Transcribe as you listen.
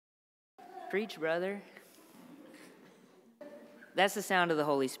Preach, brother. That's the sound of the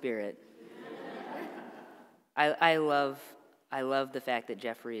Holy Spirit. I love the fact that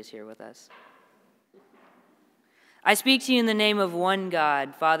Jeffrey is here with us. I speak to you in the name of one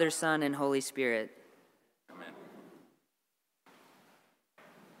God, Father, Son, and Holy Spirit. Amen.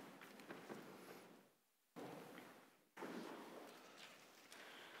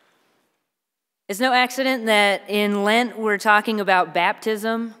 It's no accident that in Lent we're talking about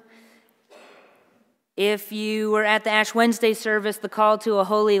baptism. If you were at the Ash Wednesday service, the call to a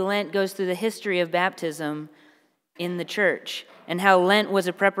holy Lent goes through the history of baptism in the church and how Lent was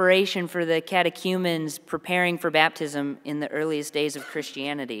a preparation for the catechumens preparing for baptism in the earliest days of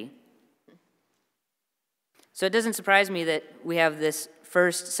Christianity. So it doesn't surprise me that we have this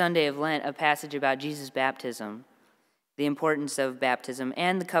first Sunday of Lent, a passage about Jesus' baptism, the importance of baptism,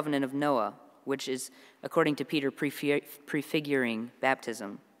 and the covenant of Noah, which is, according to Peter, prefiguring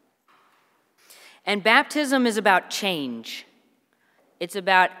baptism. And baptism is about change. It's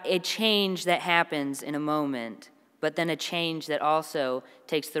about a change that happens in a moment, but then a change that also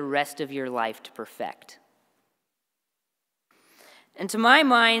takes the rest of your life to perfect. And to my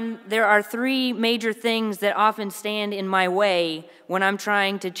mind, there are three major things that often stand in my way when I'm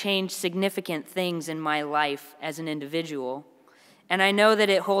trying to change significant things in my life as an individual. And I know that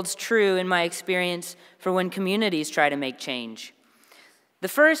it holds true in my experience for when communities try to make change. The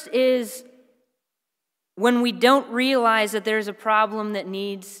first is when we don't realize that there's a problem that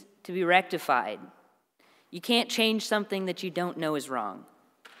needs to be rectified. You can't change something that you don't know is wrong.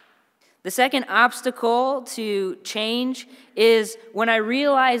 The second obstacle to change is when I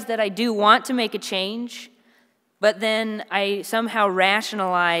realize that I do want to make a change, but then I somehow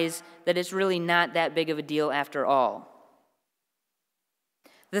rationalize that it's really not that big of a deal after all.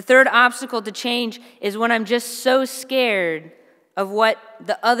 The third obstacle to change is when I'm just so scared of what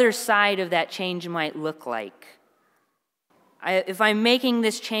the other side of that change might look like. If I'm making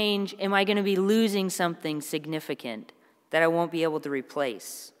this change, am I going to be losing something significant that I won't be able to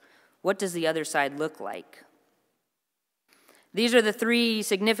replace? What does the other side look like? These are the three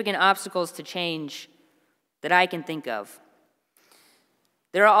significant obstacles to change that I can think of.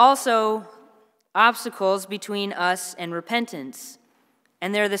 There are also obstacles between us and repentance,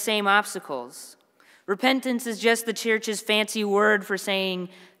 and they're the same obstacles. Repentance is just the church's fancy word for saying,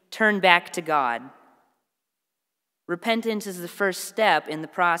 turn back to God. Repentance is the first step in the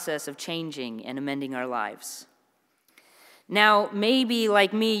process of changing and amending our lives. Now, maybe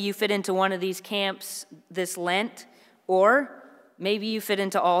like me, you fit into one of these camps this Lent, or maybe you fit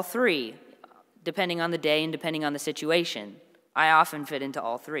into all three, depending on the day and depending on the situation. I often fit into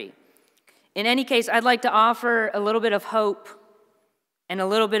all three. In any case, I'd like to offer a little bit of hope and a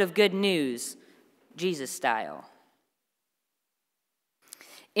little bit of good news, Jesus style.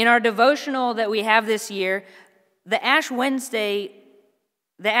 In our devotional that we have this year, the Ash Wednesday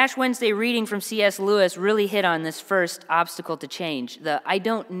reading from C.S. Lewis really hit on this first obstacle to change, the I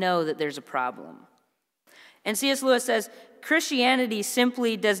don't know that there's a problem. And C.S. Lewis says, Christianity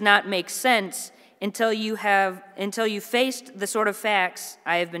simply does not make sense until you faced the sort of facts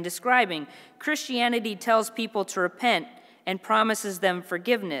I have been describing. Christianity tells people to repent and promises them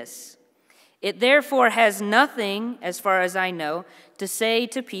forgiveness. It therefore has nothing, as far as I know, to say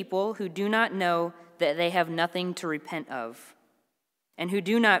to people who do not know that they have nothing to repent of, and who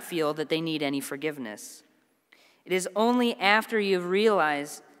do not feel that they need any forgiveness. It is only after you've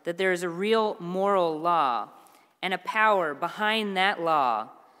realized that there is a real moral law and a power behind that law,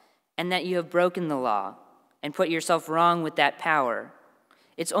 and that you have broken the law and put yourself wrong with that power.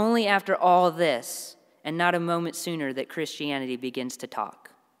 It's only after all this, and not a moment sooner, that Christianity begins to talk.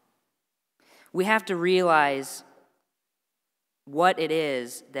 We have to realize what it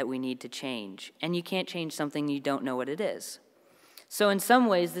is that we need to change. And you can't change something you don't know what it is. So in some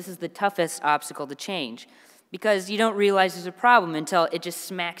ways, this is the toughest obstacle to change, because you don't realize there's a problem until it just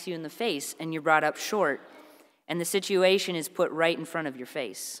smacks you in the face and you're brought up short, and the situation is put right in front of your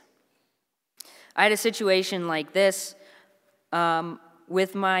face. I had a situation like this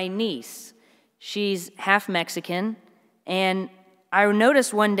with my niece. She's half Mexican, and I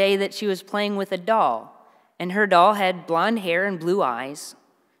noticed one day that she was playing with a doll. And her doll had blonde hair and blue eyes,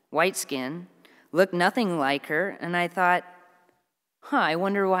 white skin, looked nothing like her, and I thought, I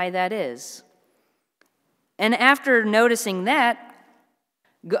wonder why that is. And after noticing that,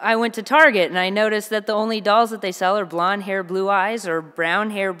 I went to Target, and I noticed that the only dolls that they sell are blonde hair, blue eyes, or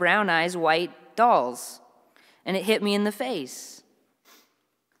brown hair, brown eyes, white dolls. And it hit me in the face.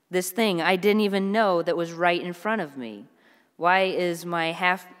 This thing I didn't even know that was right in front of me. Why is my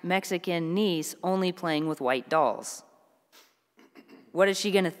half-Mexican niece only playing with white dolls? What is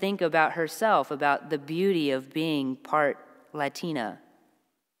she going to think about herself, about the beauty of being part Latina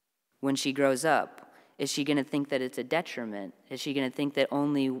when she grows up? Is she going to think that it's a detriment? Is she going to think that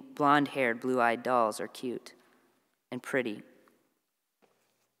only blonde-haired, blue-eyed dolls are cute and pretty?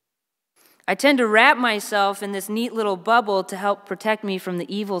 I tend to wrap myself in this neat little bubble to help protect me from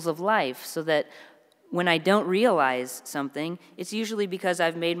the evils of life, so that when I don't realize something, it's usually because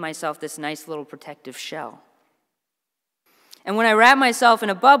I've made myself this nice little protective shell. And when I wrap myself in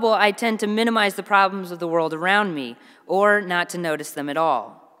a bubble, I tend to minimize the problems of the world around me, or not to notice them at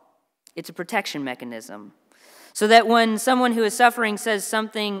all. It's a protection mechanism. So that when someone who is suffering says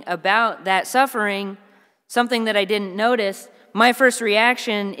something about that suffering, something that I didn't notice, my first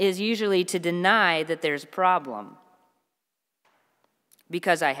reaction is usually to deny that there's a problem,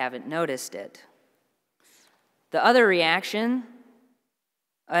 because I haven't noticed it. The other reaction,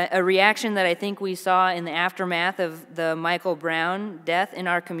 a reaction that I think we saw in the aftermath of the Michael Brown death in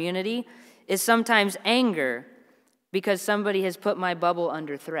our community, is sometimes anger because somebody has put my bubble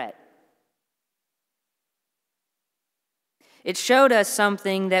under threat. It showed us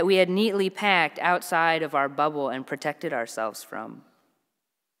something that we had neatly packed outside of our bubble and protected ourselves from.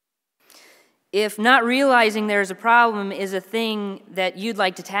 If not realizing there's a problem is a thing that you'd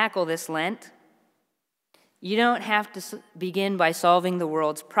like to tackle this Lent, you don't have to begin by solving the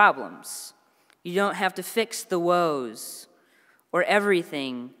world's problems. You don't have to fix the woes or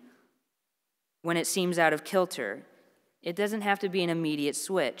everything when it seems out of kilter. It doesn't have to be an immediate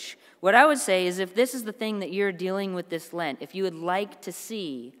switch. What I would say is, if this is the thing that you're dealing with this Lent, if you would like to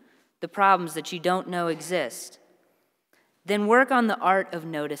see the problems that you don't know exist, then work on the art of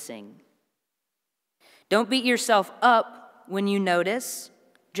noticing. Don't beat yourself up when you notice,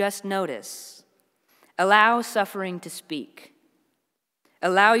 just notice. Allow suffering to speak.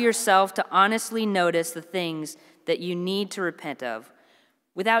 Allow yourself to honestly notice the things that you need to repent of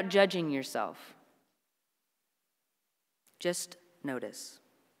without judging yourself. Just notice.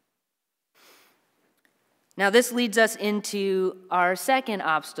 Now, this leads us into our second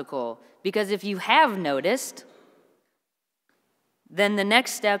obstacle, because if you have noticed, then the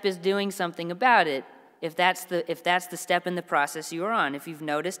next step is doing something about it, if that's the step in the process you are on. If you've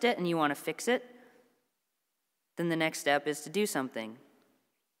noticed it and you want to fix it, then the next step is to do something.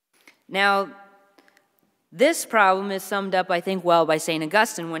 Now, this problem is summed up, I think, well by St.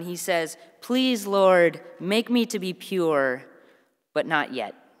 Augustine when he says, "Please, Lord, make me to be pure, but not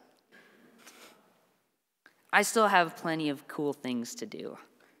yet." I still have plenty of cool things to do.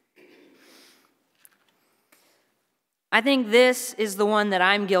 I think this is the one that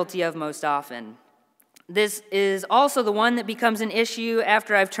I'm guilty of most often. This is also the one that becomes an issue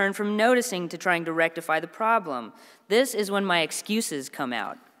after I've turned from noticing to trying to rectify the problem. This is when my excuses come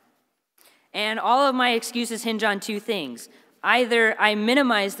out. And all of my excuses hinge on two things. Either I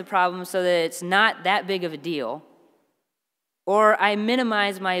minimize the problem so that it's not that big of a deal, or I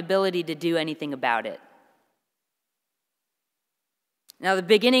minimize my ability to do anything about it. Now, the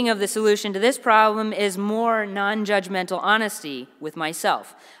beginning of the solution to this problem is more non-judgmental honesty with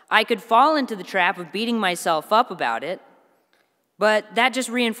myself. I could fall into the trap of beating myself up about it, but that just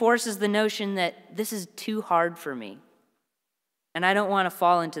reinforces the notion that this is too hard for me, and I don't want to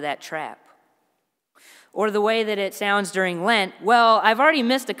fall into that trap. Or the way that it sounds during Lent, well, I've already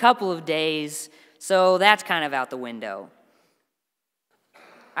missed a couple of days, so that's kind of out the window.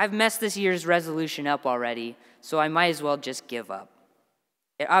 I've messed this year's resolution up already, so I might as well just give up.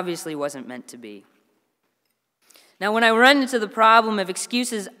 It obviously wasn't meant to be. Now, when I run into the problem of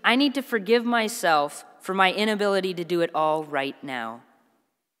excuses, I need to forgive myself for my inability to do it all right now,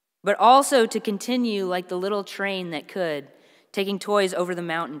 but also to continue like the little train that could, taking toys over the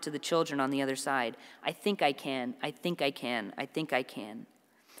mountain to the children on the other side. I think I can, I think I can, I think I can.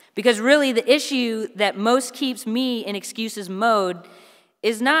 Because really the issue that most keeps me in excuses mode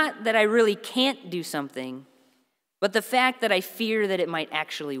is not that I really can't do something, but the fact that I fear that it might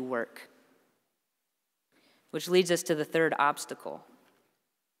actually work. Which leads us to the third obstacle.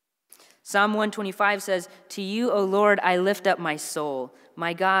 Psalm 125 says, "To you, O Lord, I lift up my soul.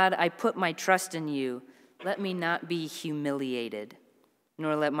 My God, I put my trust in you. Let me not be humiliated,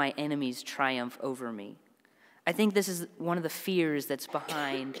 nor let my enemies triumph over me." I think this is one of the fears that's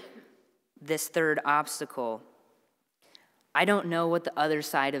behind this third obstacle. I don't know what the other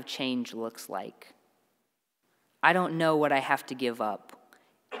side of change looks like. I don't know what I have to give up.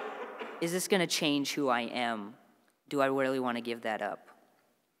 Is this going to change who I am? Do I really want to give that up?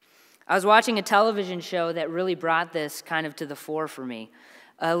 I was watching a television show that really brought this kind of to the fore for me.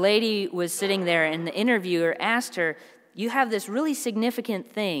 A lady was sitting there, and the interviewer asked her, "You have this really significant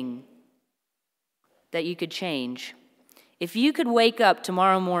thing that you could change. if you could wake up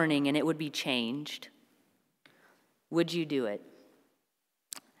tomorrow morning and it would be changed, would you do it?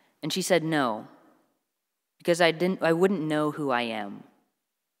 And she said no, because I wouldn't know who I am.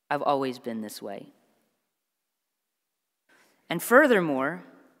 I've always been this way. And furthermore,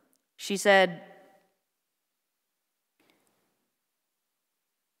 she said,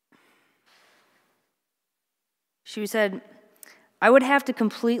 I would have to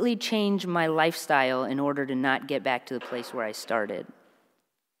completely change my lifestyle in order to not get back to the place where I started.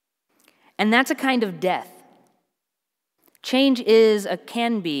 And that's a kind of death. Change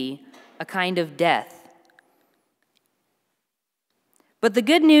can be a kind of death. But the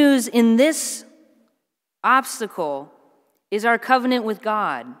good news in this obstacle is our covenant with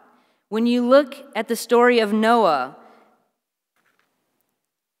God. When you look at the story of Noah,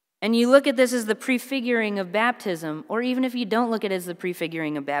 and you look at this as the prefiguring of baptism, or even if you don't look at it as the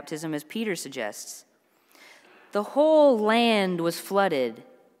prefiguring of baptism, as Peter suggests, the whole land was flooded.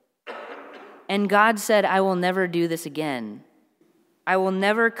 And God said, I will never do this again. I will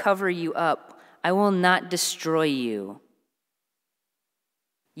never cover you up. I will not destroy you.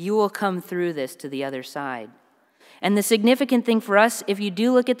 You will come through this to the other side. And the significant thing for us, if you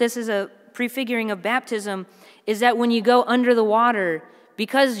do look at this as a prefiguring of baptism, is that when you go under the water,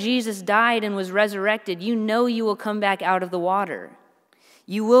 because Jesus died and was resurrected, you know you will come back out of the water.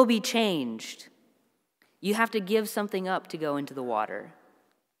 You will be changed. You have to give something up to go into the water.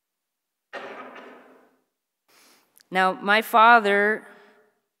 Now, my father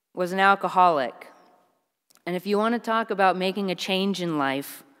was an alcoholic. And if you want to talk about making a change in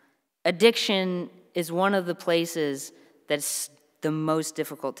life, addiction is one of the places that's the most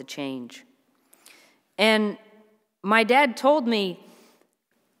difficult to change. And my dad told me,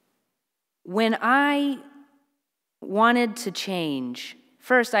 when I wanted to change,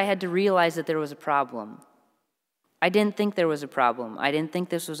 first I had to realize that there was a problem. I didn't think there was a problem. I didn't think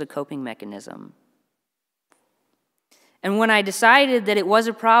this was a coping mechanism. And when I decided that it was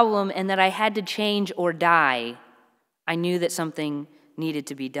a problem and that I had to change or die, I knew that something needed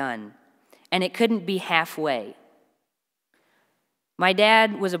to be done. And it couldn't be halfway. My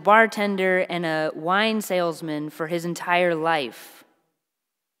dad was a bartender and a wine salesman for his entire life.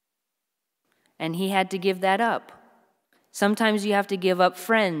 And he had to give that up. Sometimes you have to give up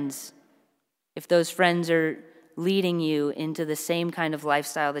friends if those friends are leading you into the same kind of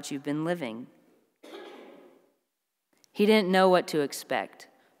lifestyle that you've been living. He didn't know what to expect,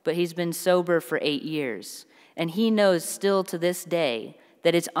 but he's been sober for 8 years. And he knows still to this day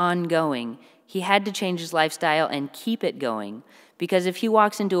that it's ongoing. He had to change his lifestyle and keep it going, because if he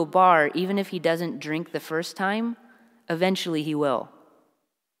walks into a bar, even if he doesn't drink the first time, eventually he will.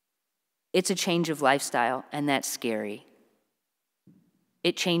 It's a change of lifestyle, and that's scary.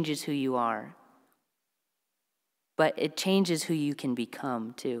 It changes who you are. But it changes who you can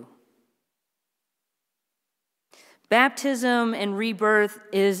become, too. Baptism and rebirth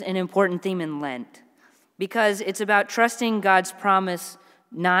is an important theme in Lent because it's about trusting God's promise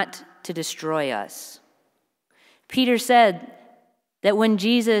not to destroy us. Peter said that when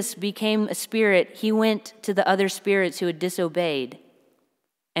Jesus became a spirit, he went to the other spirits who had disobeyed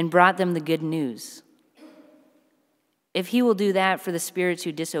and brought them the good news. If he will do that for the spirits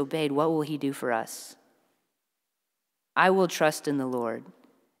who disobeyed, what will he do for us? I will trust in the Lord,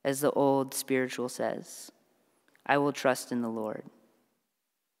 as the old spiritual says. I will trust in the Lord.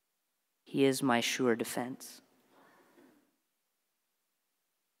 He is my sure defense.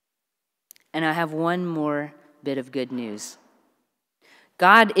 And I have one more bit of good news.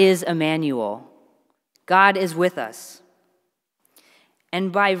 God is Emmanuel. God is with us.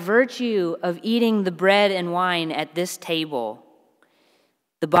 And by virtue of eating the bread and wine at this table,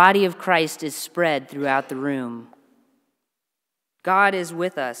 the body of Christ is spread throughout the room. God is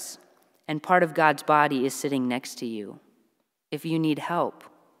with us, and part of God's body is sitting next to you. If you need help,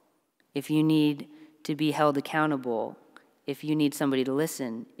 if you need to be held accountable, if you need somebody to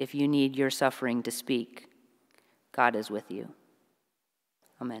listen, if you need your suffering to speak, God is with you.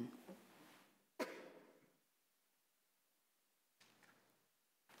 Amen.